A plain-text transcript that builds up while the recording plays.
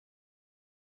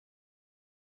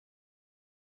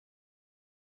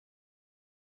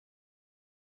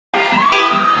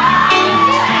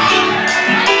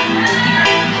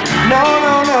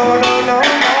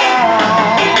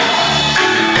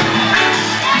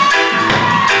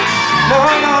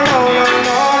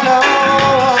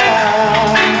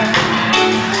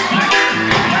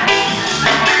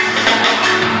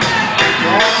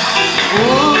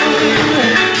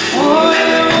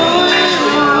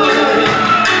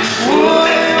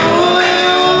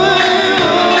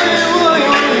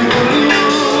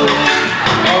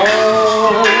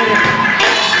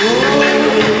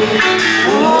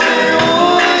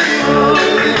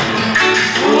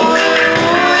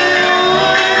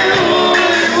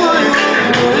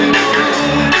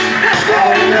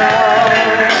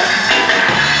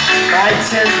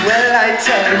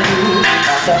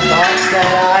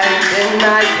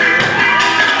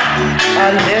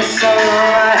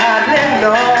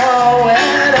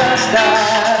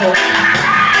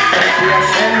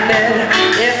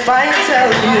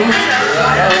tell you,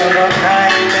 whatever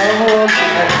kind of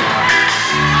woman,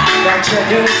 that you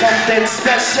do something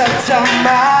special to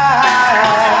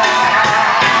mine.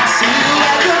 See you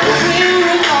like a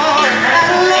real heart and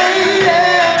a lady.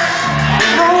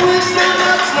 No wish, no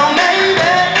much, no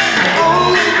maybe.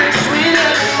 Only the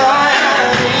sweetest my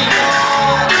honey.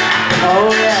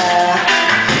 Oh yeah.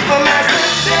 Keep 'em as they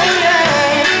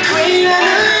say, queen and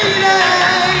a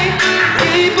lady.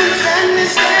 People send me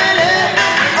steady.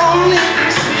 Only the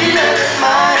sweetest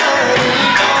my honey.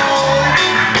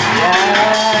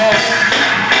 Yeah.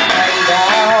 And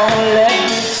now let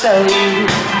me tell you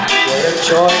what a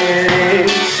joy it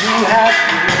is to have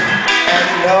you. And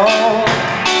know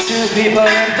two people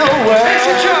in the world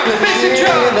could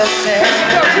feel the same.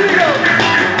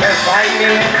 They're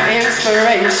finding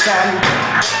inspiration.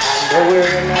 I know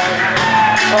we're not.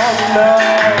 Oh no.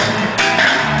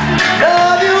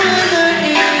 Love you in the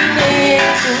evening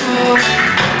too.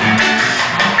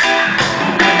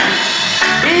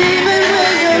 Even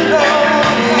when you're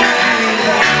lonely.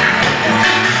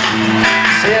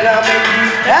 Said I'll make you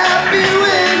happy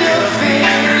when you're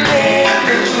feeling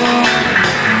blue.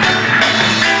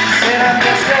 Said I'm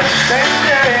just a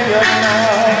stranger in your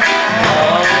town.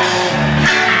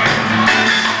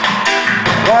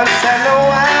 Once in a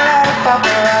while I'll pop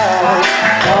around.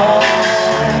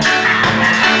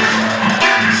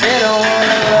 Said I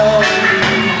wanna love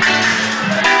you.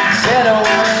 Said I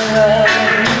wanna love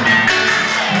you.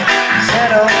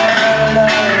 Said I wanna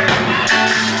love you.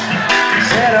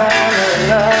 Said I wanna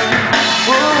love you.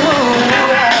 Ooh,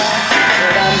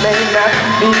 said I may not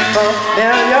be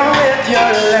familiar with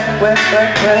your language,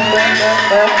 but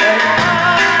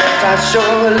I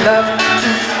sure would love to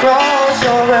cross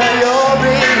over your